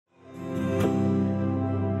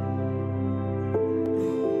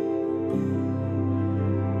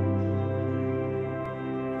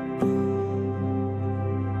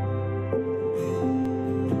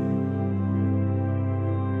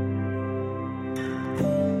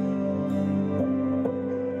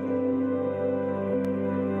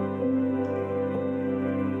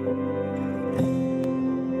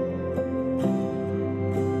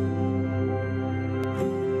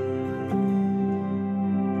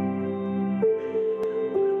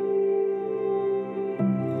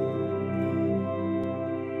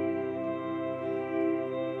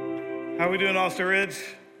How are we doing, Austin Ridge?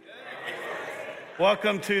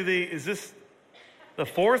 Welcome to is this the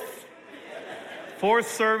fourth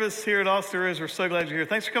service here at Austin Ridge? We're so glad you're here.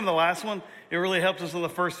 Thanks for coming to the last one. It really helped us on the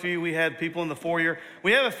first few. We had people in the foyer.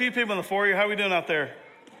 We have a few people in the foyer. How are we doing out there?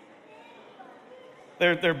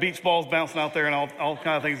 There are beach balls bouncing out there and all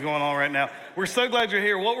kind of things going on right now. We're so glad you're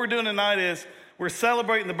here. What we're doing tonight is we're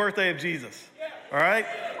celebrating the birthday of Jesus. All right?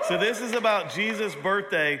 So this is about Jesus'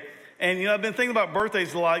 birthday. And, I've been thinking about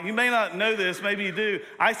birthdays a lot. You may not know this. Maybe you do.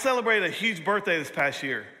 I celebrated a huge birthday this past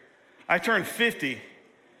year. I turned 50.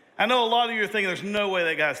 I know a lot of you are thinking, there's no way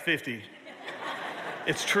that guy's 50.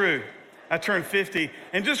 It's true. I turned 50.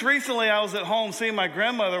 And just recently, I was at home seeing my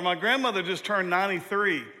grandmother. My grandmother just turned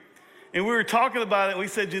 93. And we were talking about it. And we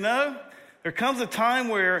said, there comes a time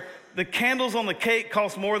where the candles on the cake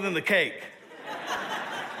cost more than the cake.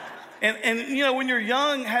 And when you're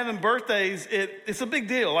young, having birthdays, it's a big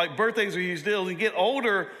deal. Like, birthdays are huge deals. And you get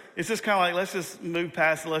older, it's just kind of like, let's just move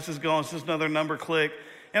past it. Let's just go on. It's just another number click.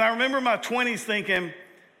 And I remember in my 20s thinking,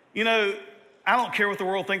 I don't care what the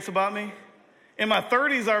world thinks about me. In my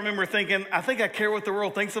 30s, I remember thinking, I think I care what the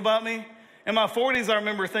world thinks about me. In my 40s, I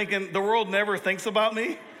remember thinking, the world never thinks about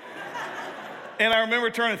me. And I remember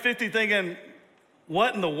turning 50 thinking,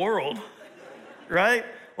 what in the world, right?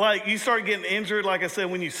 Like, you start getting injured, like I said,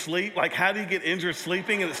 when you sleep. Like, how do you get injured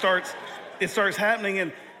sleeping? And it starts happening.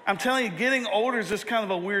 And I'm telling you, getting older is just kind of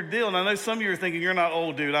a weird deal. And I know some of you are thinking, you're not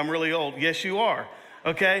old, dude. I'm really old. Yes, you are,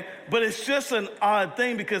 okay? But it's just an odd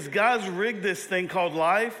thing because God's rigged this thing called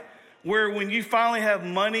life where when you finally have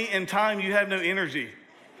money and time, you have no energy.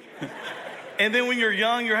 And then when you're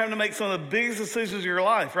young, you're having to make some of the biggest decisions of your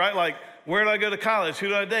life, right? Like, where do I go to college? Who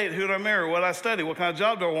do I date? Who do I marry? What do I study? What kind of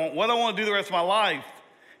job do I want? What do I want to do the rest of my life?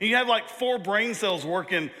 And you have like 4 brain cells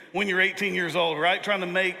working when you're 18 years old, right? Trying to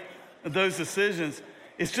make those decisions.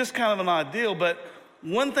 It's just kind of an odd deal. But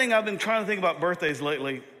one thing I've been trying to think about birthdays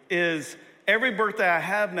lately is every birthday I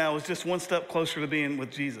have now is just one step closer to being with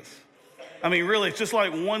Jesus. I mean, really, it's just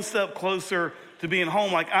like one step closer to being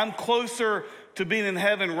home. Like, I'm closer to being in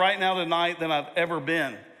heaven right now tonight than I've ever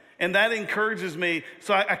been. And that encourages me.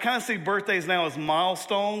 So I kind of see birthdays now as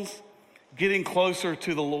milestones, getting closer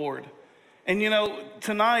to the Lord. And,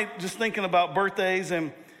 tonight, just thinking about birthdays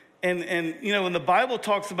and when the Bible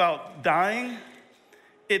talks about dying,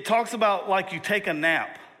 it talks about like you take a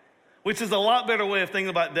nap, which is a lot better way of thinking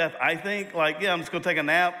about death, I think. Like, I'm just going to take a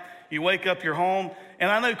nap. You wake up, you're home. And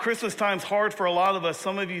I know Christmas time's hard for a lot of us.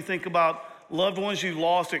 Some of you think about loved ones you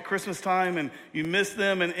lost at Christmas time and you miss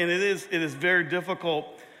them, and it is very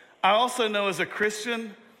difficult. I also know as a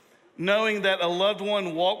Christian, knowing that a loved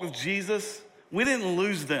one walked with Jesus, we didn't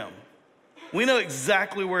lose them. We know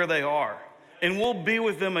exactly where they are, and we'll be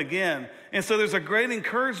with them again. And so there's a great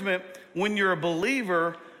encouragement when you're a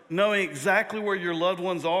believer, knowing exactly where your loved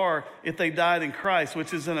ones are if they died in Christ,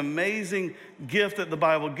 which is an amazing gift that the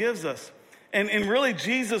Bible gives us. And really,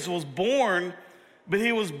 Jesus was born, but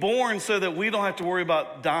he was born so that we don't have to worry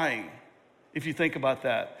about dying, if you think about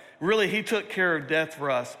that. Really, he took care of death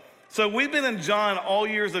for us. So we've been in John all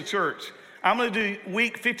years of church. I'm going to do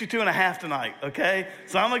week 52 and a half tonight, okay?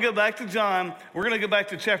 So I'm going to go back to John. We're going to go back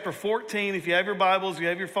to chapter 14. If you have your Bibles, you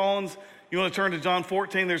have your phones, you want to turn to John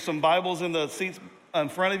 14. There's some Bibles in the seats in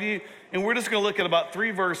front of you. And we're just going to look at about 3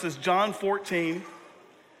 verses, John 14,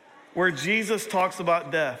 where Jesus talks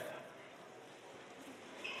about death.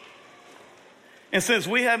 And since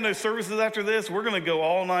we have no services after this, we're going to go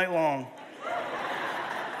all night long.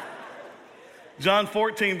 John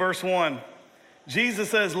 14, verse 1. Jesus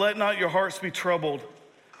says, let not your hearts be troubled.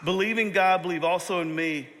 Believe in God, believe also in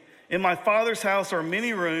me. In my Father's house are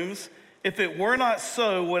many rooms. If it were not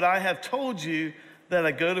so, would I have told you that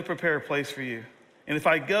I go to prepare a place for you? And if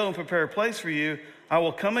I go and prepare a place for you, I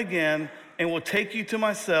will come again and will take you to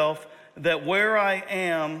myself, that where I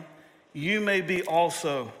am, you may be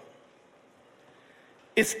also.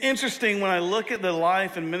 It's interesting when I look at the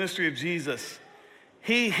life and ministry of Jesus.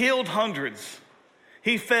 He healed hundreds.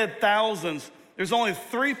 He fed thousands. There's only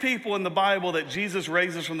 3 people in the Bible that Jesus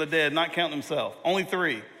raises from the dead, not counting himself. Only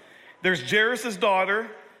 3. There's Jairus' daughter,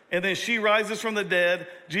 and then she rises from the dead.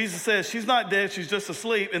 Jesus says she's not dead, she's just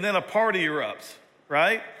asleep, and then a party erupts,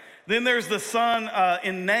 right? Then there's the son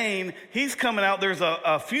in Nain. He's coming out. There's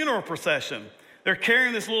a funeral procession. They're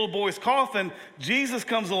carrying this little boy's coffin. Jesus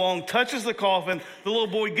comes along, touches the coffin. The little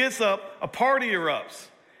boy gets up. A party erupts.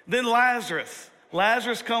 Then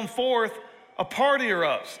Lazarus comes forth. A party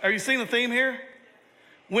erupts. Are you seeing the theme here?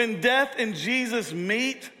 When death and Jesus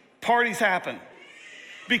meet, parties happen.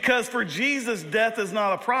 Because for Jesus, death is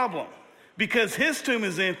not a problem. Because his tomb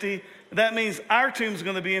is empty, that means our tomb is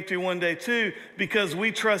going to be empty one day too, because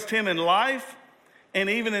we trust him in life and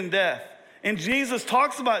even in death. And Jesus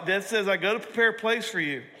talks about death, says, I go to prepare a place for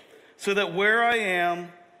you so that where I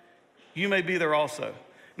am, you may be there also.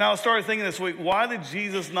 Now, I started thinking this week, why did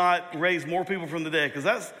Jesus not raise more people from the dead?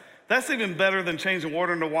 Because that's even better than changing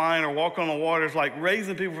water into wine or walking on the water. It's like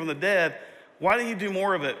raising people from the dead. Why did he do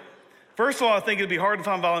more of it? First of all, I think it'd be hard to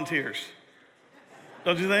find volunteers.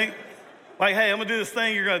 Don't you think? Like, hey, I'm going to do this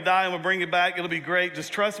thing. You're going to die. I'm going to bring you back. It'll be great.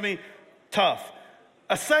 Just trust me. Tough.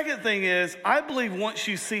 A second thing is, I believe once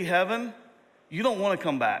you see heaven, you don't want to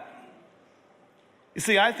come back. You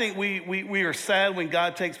see, I think we are sad when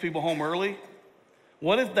God takes people home early.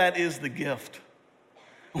 What if that is the gift?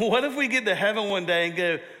 What if we get to heaven one day and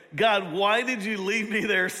go, God, why did you leave me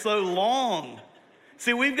there so long?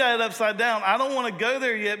 See, we've got it upside down. I don't want to go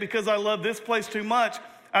there yet because I love this place too much.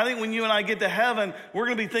 I think when you and I get to heaven, we're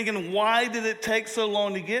going to be thinking, why did it take so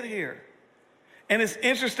long to get here? And it's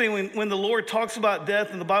interesting when the Lord talks about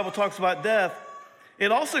death and the Bible talks about death,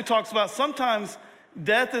 it also talks about sometimes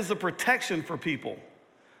death is a protection for people.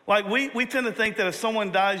 Like we tend to think that if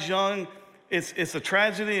someone dies young, it's a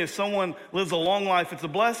tragedy. If someone lives a long life, it's a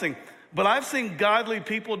blessing. But I've seen godly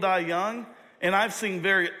people die young, and I've seen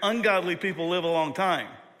very ungodly people live a long time.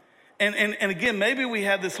 And again, maybe we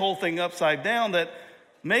have this whole thing upside down that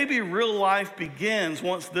maybe real life begins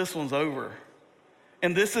once this one's over.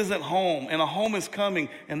 And this isn't home, and a home is coming,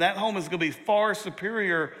 and that home is going to be far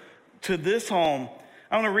superior to this home.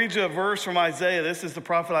 I'm going to read you a verse from Isaiah. This is the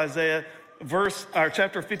prophet Isaiah,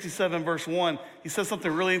 chapter 57, verse 1. He says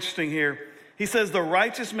something really interesting here. He says, the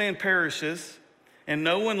righteous man perishes, and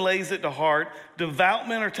no one lays it to heart. Devout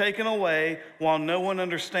men are taken away, while no one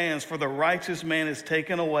understands, for the righteous man is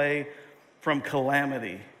taken away from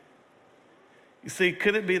calamity. You see,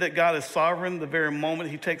 could it be that God is sovereign the very moment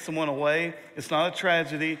he takes someone away? It's not a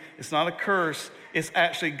tragedy. It's not a curse. It's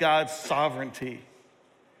actually God's sovereignty.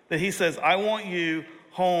 That he says, I want you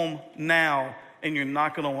home now, and you're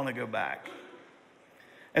not going to want to go back.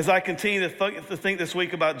 As I continue to think this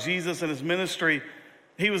week about Jesus and his ministry,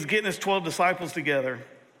 he was getting his 12 disciples together,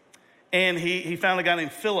 and he found a guy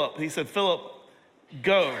named Philip. He said, Philip,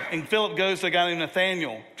 go. And Philip goes to a guy named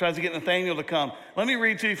Nathaniel, tries to get Nathaniel to come. Let me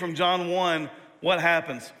read to you from John 1 what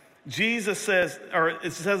happens. Jesus says, or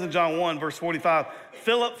it says in John 1, verse 45,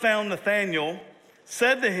 Philip found Nathanael,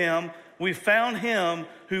 said to him, we found him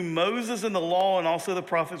whom Moses and the law and also the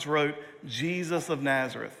prophets wrote, Jesus of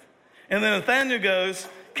Nazareth. And then Nathanael goes,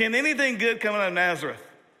 can anything good come out of Nazareth?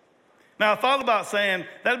 Now, I thought about saying,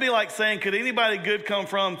 that'd be like saying, could anybody good come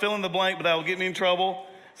from fill in the blank, but that'll get me in trouble?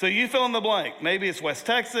 So you fill in the blank. Maybe it's West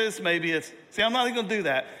Texas, maybe it's, see, I'm not even going to do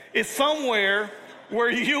that. It's somewhere where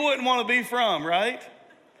you wouldn't want to be from, right?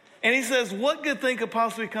 And he says, what good thing could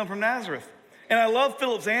possibly come from Nazareth? And I love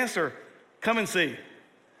Philip's answer, come and see.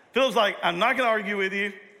 Philip's like, I'm not going to argue with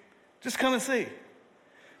you. Just come and see.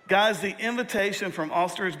 Guys, the invitation from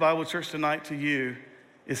Austin Ridge Bible Church tonight to you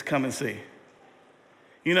is come and see.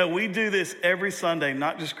 You know, we do this every Sunday,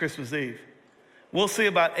 not just Christmas Eve. We'll see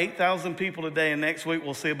about 8,000 people today, and next week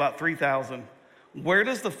we'll see about 3,000. Where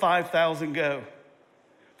does the 5,000 go?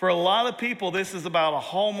 For a lot of people, this is about a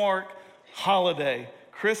Hallmark holiday,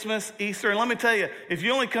 Christmas, Easter. And let me tell you, if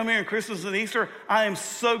you only come here on Christmas and Easter, I am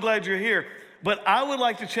so glad you're here. But I would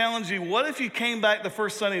like to challenge you, what if you came back the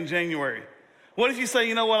first Sunday in January? What if you say,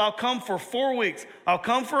 you know what, I'll come for 4 weeks, I'll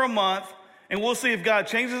come for a month, and we'll see if God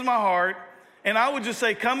changes my heart. And I would just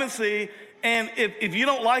say, come and see. And if you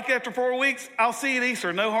don't like it after 4 weeks, I'll see you at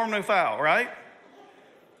Easter. No harm, no foul, right?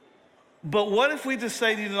 But what if we just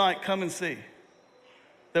say to you tonight, come and see?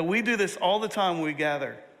 That we do this all the time when we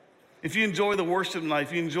gather. If you enjoy the worship tonight,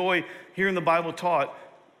 if you enjoy hearing the Bible taught,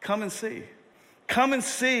 come and see. Come and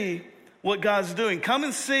see what God's doing. Come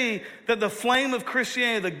and see that the flame of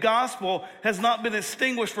Christianity, the gospel, has not been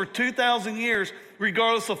extinguished for 2,000 years,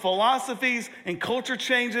 regardless of philosophies and culture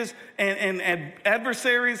changes and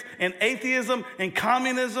adversaries and atheism and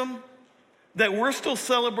communism, that we're still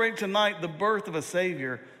celebrating tonight the birth of a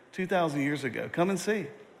Savior 2,000 years ago. Come and see.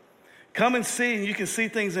 Come and see, and you can see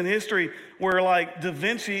things in history where, like, Da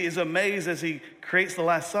Vinci is amazed as he creates the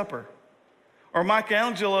Last Supper. Or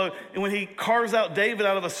Michelangelo, and when he carves out David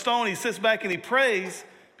out of a stone, he sits back and he prays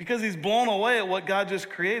because he's blown away at what God just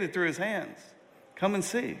created through his hands. Come and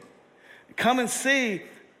see. Come and see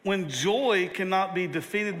when joy cannot be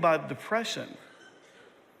defeated by depression.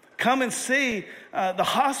 Come and see the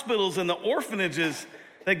hospitals and the orphanages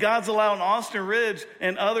that God's allowing Austin Ridge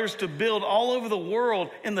and others to build all over the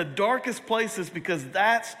world in the darkest places, because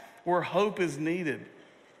that's where hope is needed.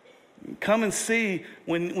 Come and see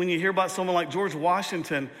when you hear about someone like George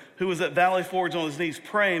Washington, who was at Valley Forge on his knees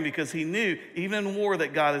praying because he knew, even in war,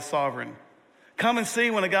 that God is sovereign. Come and see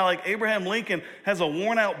when a guy like Abraham Lincoln has a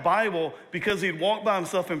worn out Bible because he'd walk by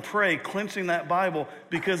himself and pray, clenching that Bible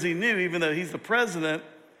because he knew even though he's the president,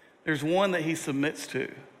 there's one that he submits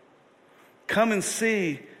to. Come and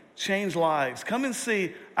see change lives. Come and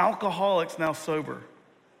see alcoholics now sober,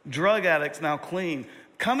 drug addicts now clean.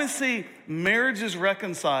 Come and see marriages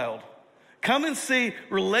reconciled. Come and see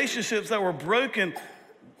relationships that were broken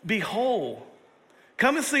be whole.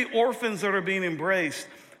 Come and see orphans that are being embraced.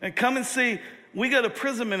 And come and see, we go to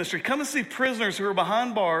prison ministry. Come and see prisoners who are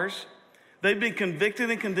behind bars. They've been convicted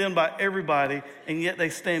and condemned by everybody, and yet they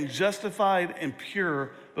stand justified and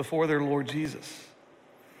pure before their Lord Jesus.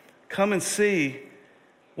 Come and see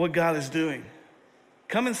what God is doing.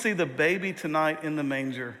 Come and see the baby tonight in the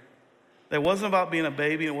manger. That wasn't about being a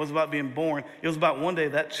baby. It wasn't about being born. It was about one day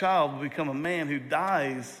that child will become a man who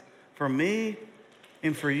dies for me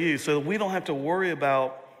and for you so that we don't have to worry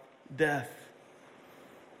about death.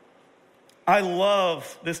 I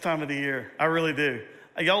love this time of the year. I really do.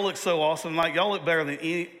 Y'all look so awesome tonight. Y'all look better than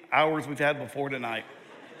any hours we've had before tonight.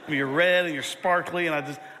 I mean, you're red and you're sparkly,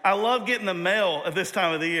 and I love getting the mail at this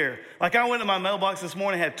time of the year. Like I went to my mailbox this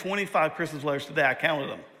morning, had 25 Christmas letters today. I counted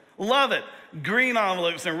them. Love it. Green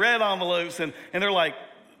envelopes and red envelopes, and they're like,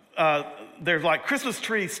 there's like Christmas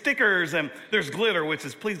tree stickers, and there's glitter, which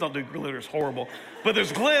is, please don't do glitter, it's horrible. But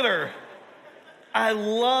there's glitter. I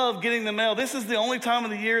love getting the mail. This is the only time of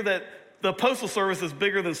the year that the Postal Service is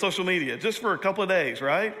bigger than social media, just for a couple of days,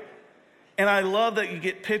 right? And I love that you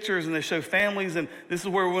get pictures and they show families, and this is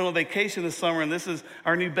where we went on vacation this summer, and this is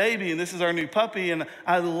our new baby, and this is our new puppy, and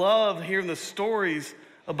I love hearing the stories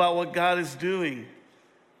about what God is doing.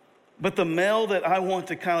 But the mail that I want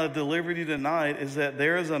to kind of deliver to you tonight is that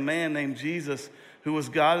there is a man named Jesus who was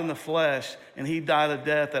God in the flesh, and he died a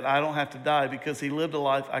death that I don't have to die because he lived a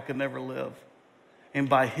life I could never live. And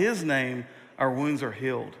by his name, our wounds are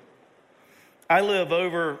healed. I live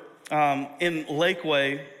over in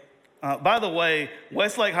Lakeway. By the way,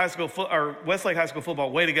 Westlake High School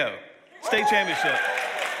football, way to go. State championship,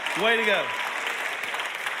 way to go.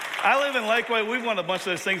 I live in Lakeway. We've won a bunch of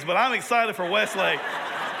those things, but I'm excited for Westlake.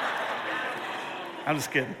 I'm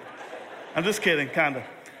just kidding, kind of.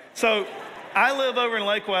 So I live over in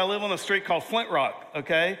Lakeway. I live on a street called Flint Rock,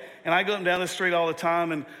 okay? And I go up and down this street all the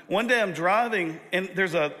time. And one day I'm driving, and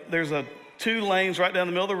there's a 2 lanes right down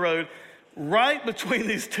the middle of the road. Right between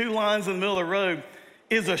these 2 lines in the middle of the road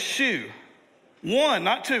is a shoe. 1,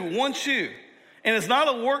 not 2, 1 shoe. And it's not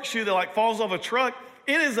a work shoe that like falls off a truck.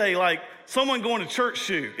 It is a like someone going to church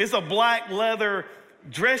shoe. It's a black leather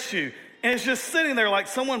dress shoe. And it's just sitting there like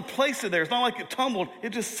someone placed it there. It's not like it tumbled.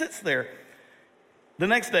 It just sits there. The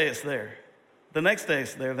next day it's there. The next day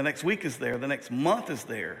it's there. The next week is there. The next month is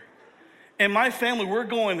there. And my family, we're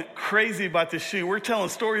going crazy about this shoe. We're telling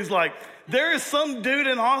stories like, there is some dude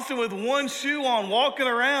in Austin with 1 shoe on walking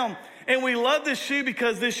around. And we love this shoe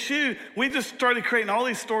because this shoe, we just started creating all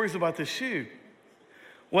these stories about this shoe.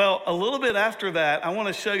 Well, a little bit after that, I want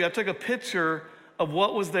to show you, I took a picture of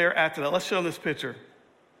what was there after that. Let's show them this picture.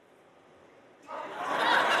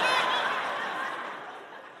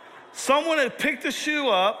 Someone had picked the shoe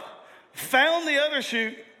up, found the other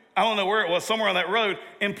shoe, I don't know where it was, somewhere on that road,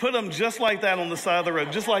 and put them just like that on the side of the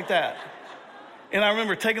road, just like that. And I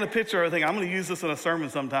remember taking a picture of it, thinking, I'm going to use this in a sermon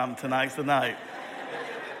sometime. Tonight's the night.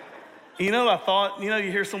 You know what I thought? You know,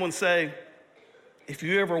 you hear someone say, if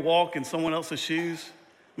you ever walk in someone else's shoes,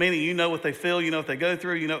 meaning you know what they feel, you know what they go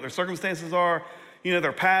through, you know what their circumstances are, you know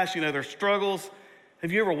their past, you know their struggles.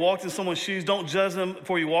 Have you ever walked in someone's shoes? Don't judge them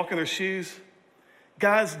before you walk in their shoes.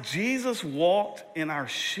 Guys, Jesus walked in our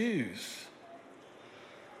shoes.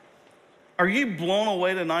 Are you blown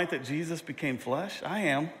away tonight that Jesus became flesh? I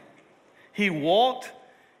am. He walked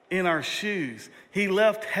in our shoes. He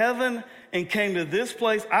left heaven and came to this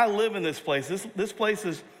place. I live in this place. This place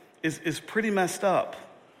is pretty messed up.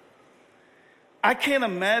 I can't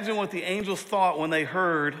imagine what the angels thought when they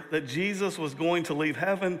heard that Jesus was going to leave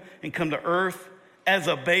heaven and come to earth as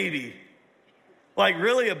a baby. Like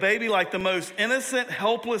really a baby, like the most innocent,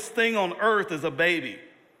 helpless thing on earth is a baby.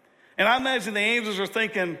 And I imagine the angels are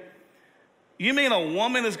thinking, you mean a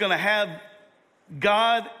woman is going to have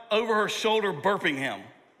God over her shoulder burping him?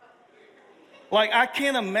 Like, I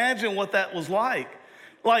can't imagine what that was like.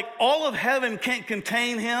 Like, all of heaven can't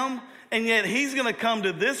contain him, and yet he's going to come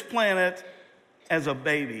to this planet as a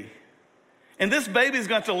baby. And this baby's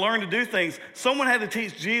got to learn to do things. Someone had to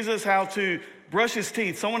teach Jesus how to brush his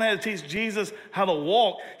teeth. Someone had to teach Jesus how to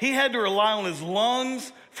walk. He had to rely on his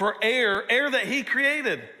lungs for air that he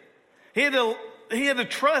created. He had to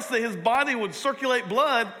trust that his body would circulate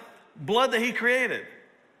blood that he created.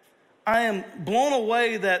 I am blown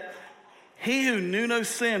away that He who knew no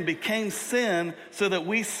sin became sin so that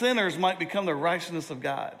we sinners might become the righteousness of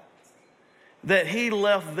God. That he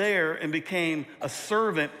left there and became a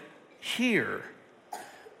servant here.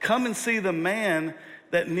 Come and see the man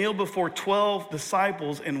that kneeled before 12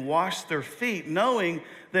 disciples and washed their feet, knowing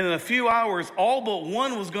that in a few hours, all but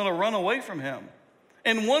one was going to run away from him.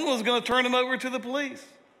 And one was going to turn him over to the police.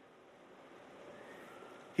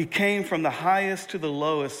 He came from the highest to the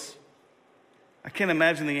lowest. I can't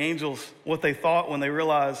imagine the angels, what they thought when they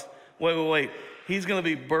realized, wait, he's going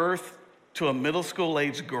to be birthed to a middle school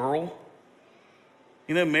age girl.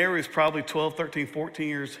 You know, Mary was probably 12, 13, 14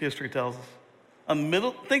 years, history tells us.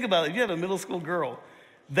 Think about it, you have a middle school girl.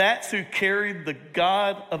 That's who carried the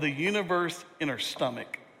God of the universe in her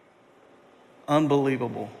stomach.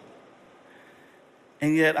 Unbelievable.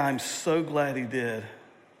 And yet I'm so glad he did.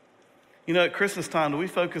 You know, at Christmas time, do we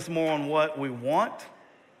focus more on what we want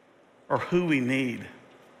or who we need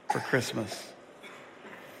for Christmas?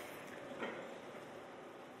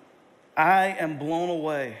 I am blown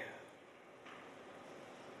away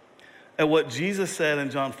at what Jesus said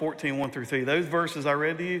in John 14, 1 through 3. Those verses I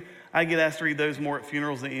read to you, I get asked to read those more at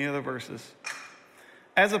funerals than any other verses.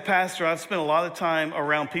 As a pastor, I've spent a lot of time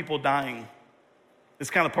around people dying. It's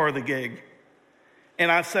kind of part of the gig.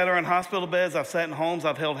 And I've sat around hospital beds, I've sat in homes,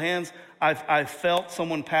 I've held hands, I've felt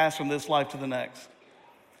someone pass from this life to the next.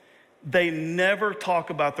 They never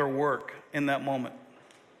talk about their work in that moment.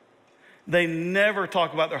 They never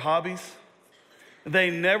talk about their hobbies.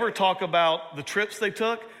 They never talk about the trips they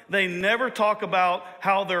took. They never talk about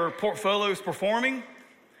how their portfolio is performing.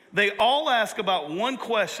 They all ask about one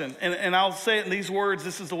question, and I'll say it in these words.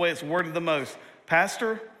 This is the way it's worded the most.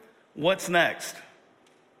 Pastor, what's next?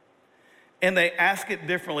 And they ask it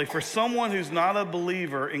differently. For someone who's not a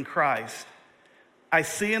believer in Christ, I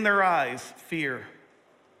see in their eyes fear.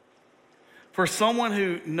 For someone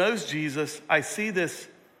who knows Jesus, I see this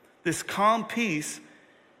calm peace,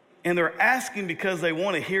 and they're asking because they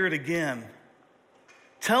want to hear it again.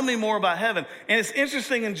 Tell me more about heaven. And it's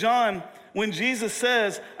interesting in John, when Jesus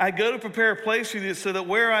says, I go to prepare a place for you so that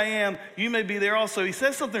where I am, you may be there also. He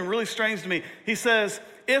says something really strange to me. He says,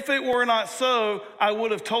 if it were not so, I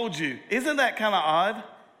would have told you. Isn't that kind of odd?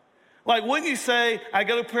 Like, wouldn't you say, I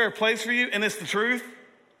go to prepare a place for you, and it's the truth?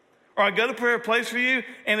 Or I go to prepare a place for you,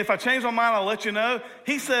 and if I change my mind, I'll let you know.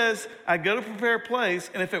 He says, I go to prepare a place,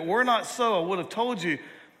 and if it were not so, I would have told you.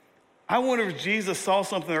 I wonder if Jesus saw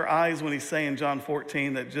something in their eyes when he's saying John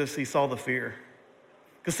 14 that just he saw the fear.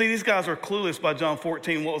 Because see, these guys were clueless by John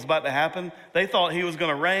 14 what was about to happen. They thought he was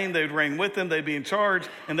going to reign, they would reign with him, they'd be in charge,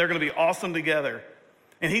 and they're going to be awesome together.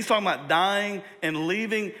 And he's talking about dying and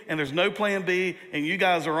leaving, and there's no plan B, and you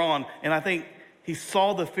guys are on. And I think he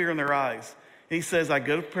saw the fear in their eyes. And he says, I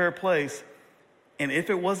go to prepare a place, and if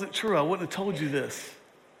it wasn't true, I wouldn't have told you this.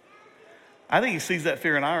 I think he sees that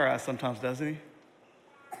fear in our eyes sometimes, doesn't he?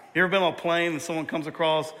 You ever been on a plane and someone comes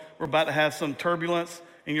across, we're about to have some turbulence,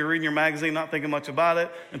 and you're reading your magazine, not thinking much about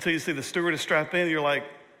it, until you see the stewardess strap in, and you're like,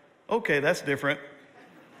 okay, that's different.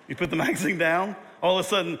 You put the magazine down, all of a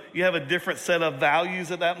sudden you have a different set of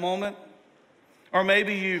values at that moment. Or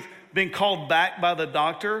maybe you've been called back by the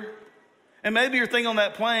doctor, and maybe you're thinking on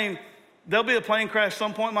that plane, there'll be a plane crash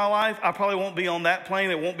some point in my life. I probably won't be on that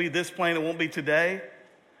plane. It won't be this plane. It won't be today.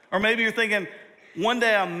 Or maybe you're thinking, one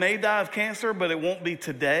day I may die of cancer, but it won't be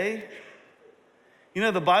today. You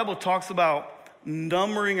know, the Bible talks about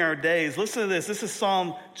numbering our days. Listen to this. This is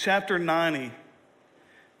Psalm chapter 90.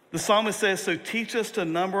 The psalmist says, so teach us to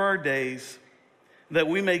number our days that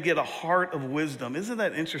we may get a heart of wisdom. Isn't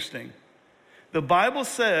that interesting? The Bible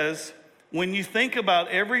says when you think about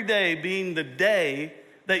every day being the day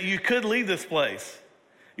that you could leave this place,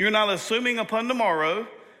 you're not assuming upon tomorrow.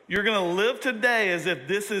 You're going to live today as if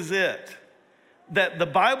this is it. That the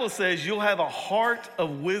Bible says you'll have a heart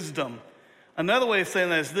of wisdom. Another way of saying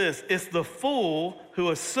that is this: it's the fool who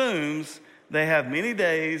assumes they have many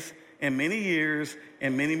days and many years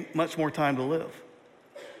and much more time to live.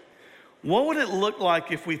 What would it look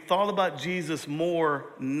like if we thought about Jesus more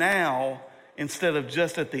now instead of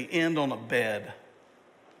just at the end on a bed?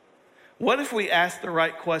 What if we asked the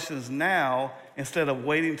right questions now instead of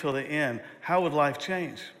waiting till the end? How would life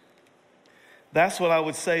change? That's what I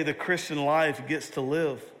would say the Christian life gets to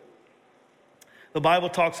live. The Bible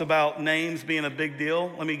talks about names being a big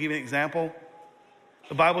deal. Let me give you an example.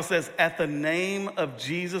 The Bible says, at the name of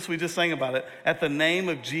Jesus, we just sang about it, at the name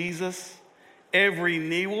of Jesus, every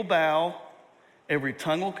knee will bow, every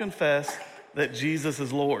tongue will confess that Jesus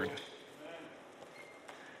is Lord.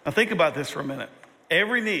 Now think about this for a minute.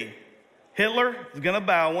 Every knee. Hitler is going to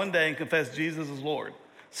bow one day and confess Jesus is Lord.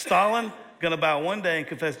 Stalin going to bow one day and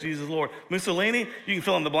confess Jesus Lord. Mussolini, you can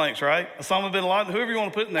fill in the blanks, right? Osama bin Laden, whoever you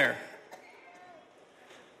want to put in there.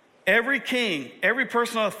 Every king, every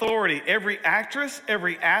person of authority, every actress,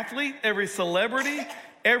 every athlete, every celebrity,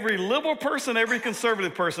 every liberal person, every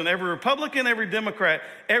conservative person, every Republican, every Democrat,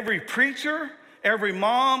 every preacher, every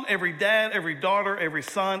mom, every dad, every daughter, every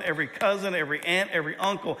son, every cousin, every aunt, every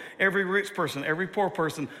uncle, every rich person, every poor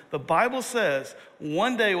person. The Bible says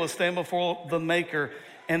one day will stand before the Maker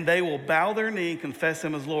and they will bow their knee and confess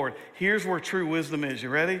him as Lord. Here's where true wisdom is. You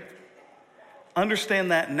ready?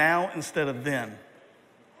 Understand that now instead of then.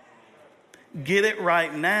 Get it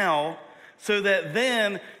right now so that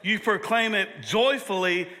then you proclaim it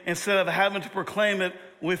joyfully instead of having to proclaim it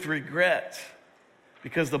with regret.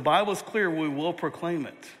 Because the Bible is clear, we will proclaim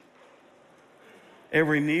it.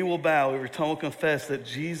 Every knee will bow, every tongue will confess that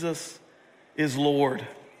Jesus is Lord.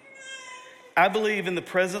 I believe in the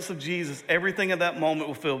presence of Jesus, everything at that moment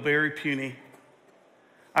will feel very puny.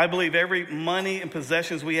 I believe every money and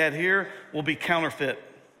possessions we had here will be counterfeit.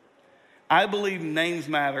 I believe names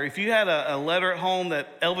matter. If you had a letter at home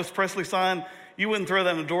that Elvis Presley signed, you wouldn't throw that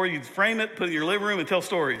on the door. You'd frame it, put it in your living room, and tell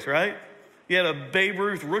stories, right? You had a Babe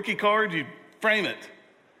Ruth rookie card, you'd frame it.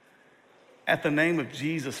 At the name of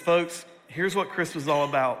Jesus, folks, here's what Christmas is all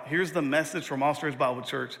about. Here's the message from Oster's Bible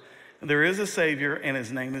Church. There is a Savior, and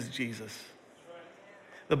his name is Jesus.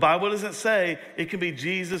 The Bible doesn't say it can be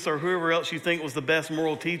Jesus or whoever else you think was the best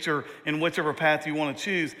moral teacher in whichever path you want to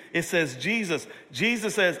choose. It says Jesus.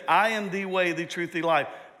 Jesus says, I am the way, the truth, the life.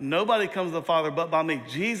 Nobody comes to the Father but by me.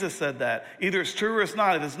 Jesus said that. Either it's true or it's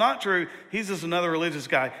not. If it's not true, he's just another religious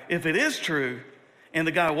guy. If it is true, and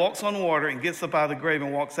the guy walks on water and gets up out of the grave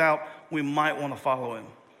and walks out, we might want to follow him.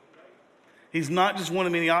 He's not just one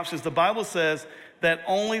of many options. The Bible says that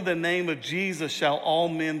only the name of Jesus shall all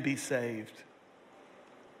men be saved.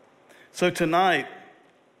 So tonight,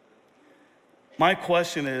 my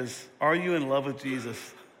question is, are you in love with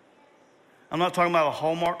Jesus? I'm not talking about a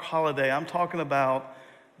Hallmark holiday. I'm talking about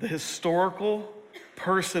the historical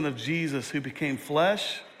person of Jesus who became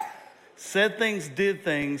flesh, said things, did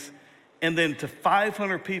things, and then to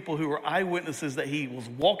 500 people who were eyewitnesses that he was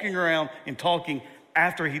walking around and talking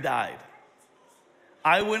after he died.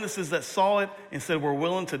 Eyewitnesses that saw it and said, we're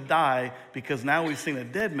willing to die because now we've seen a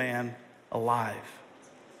dead man alive.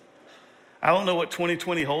 I don't know what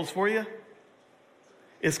 2020 holds for you.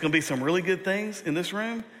 It's going to be some really good things in this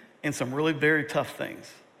room and some really very tough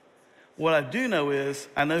things. What I do know is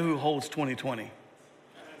I know who holds 2020.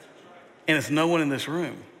 And it's no one in this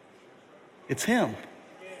room. It's him.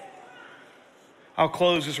 I'll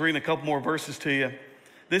close just reading a couple more verses to you.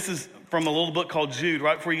 This is from a little book called Jude.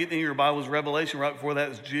 Right before you get into your Bible is Revelation. Right before that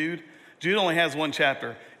is Jude. Jude only has one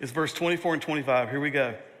chapter. It's verse 24 and 25. Here we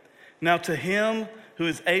go. Now to him who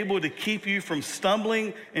is able to keep you from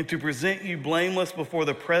stumbling and to present you blameless before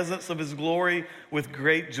the presence of his glory with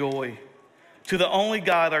great joy. To the only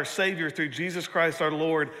God, our Savior, through Jesus Christ our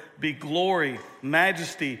Lord, be glory,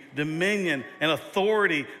 majesty, dominion, and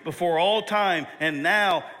authority before all time and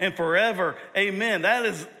now and forever. Amen. That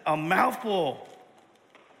is a mouthful.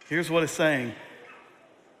 Here's what it's saying.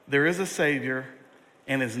 There is a Savior,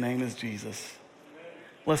 and his name is Jesus.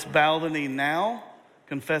 Let's bow the knee now,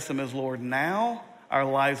 confess him as Lord now. Our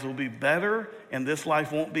lives will be better, and this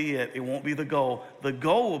life won't be it. It won't be the goal. The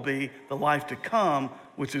goal will be the life to come,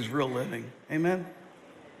 which is real living. Amen?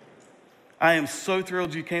 I am so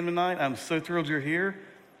thrilled you came tonight. I'm so thrilled you're here.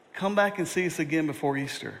 Come back and see us again before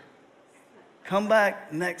Easter. Come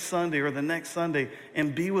back next Sunday or the next Sunday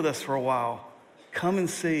and be with us for a while. Come and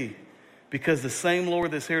see, because the same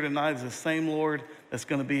Lord that's here tonight is the same Lord that's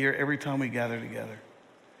going to be here every time we gather together.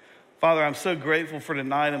 Father, I'm so grateful for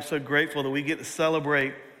tonight. I'm so grateful that we get to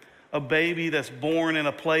celebrate a baby that's born in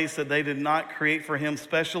a place that they did not create for him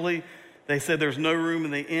specially. They said there's no room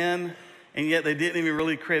in the inn, and yet they didn't even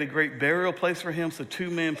really create a great burial place for him, so 2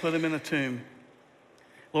 men put him in a tomb.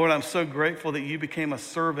 Lord, I'm so grateful that you became a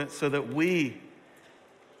servant so that we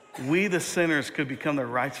the sinners could become the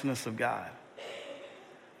righteousness of God.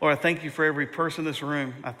 Lord, I thank you for every person in this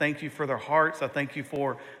room. I thank you for their hearts. I thank you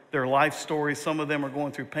for their life stories. Some of them are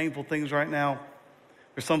going through painful things right now.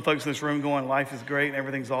 There's some folks in this room going, life is great and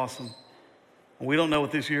everything's awesome. We don't know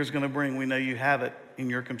what this year is going to bring. We know you have it in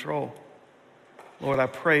your control. Lord, I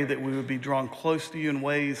pray that we would be drawn close to you in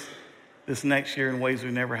ways this next year in ways we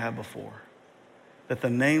never have before. That the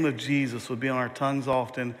name of Jesus would be on our tongues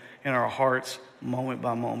often, in our hearts, moment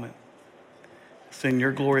by moment. It's in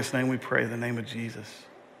your glorious name we pray, the name of Jesus.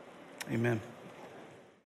 Amen.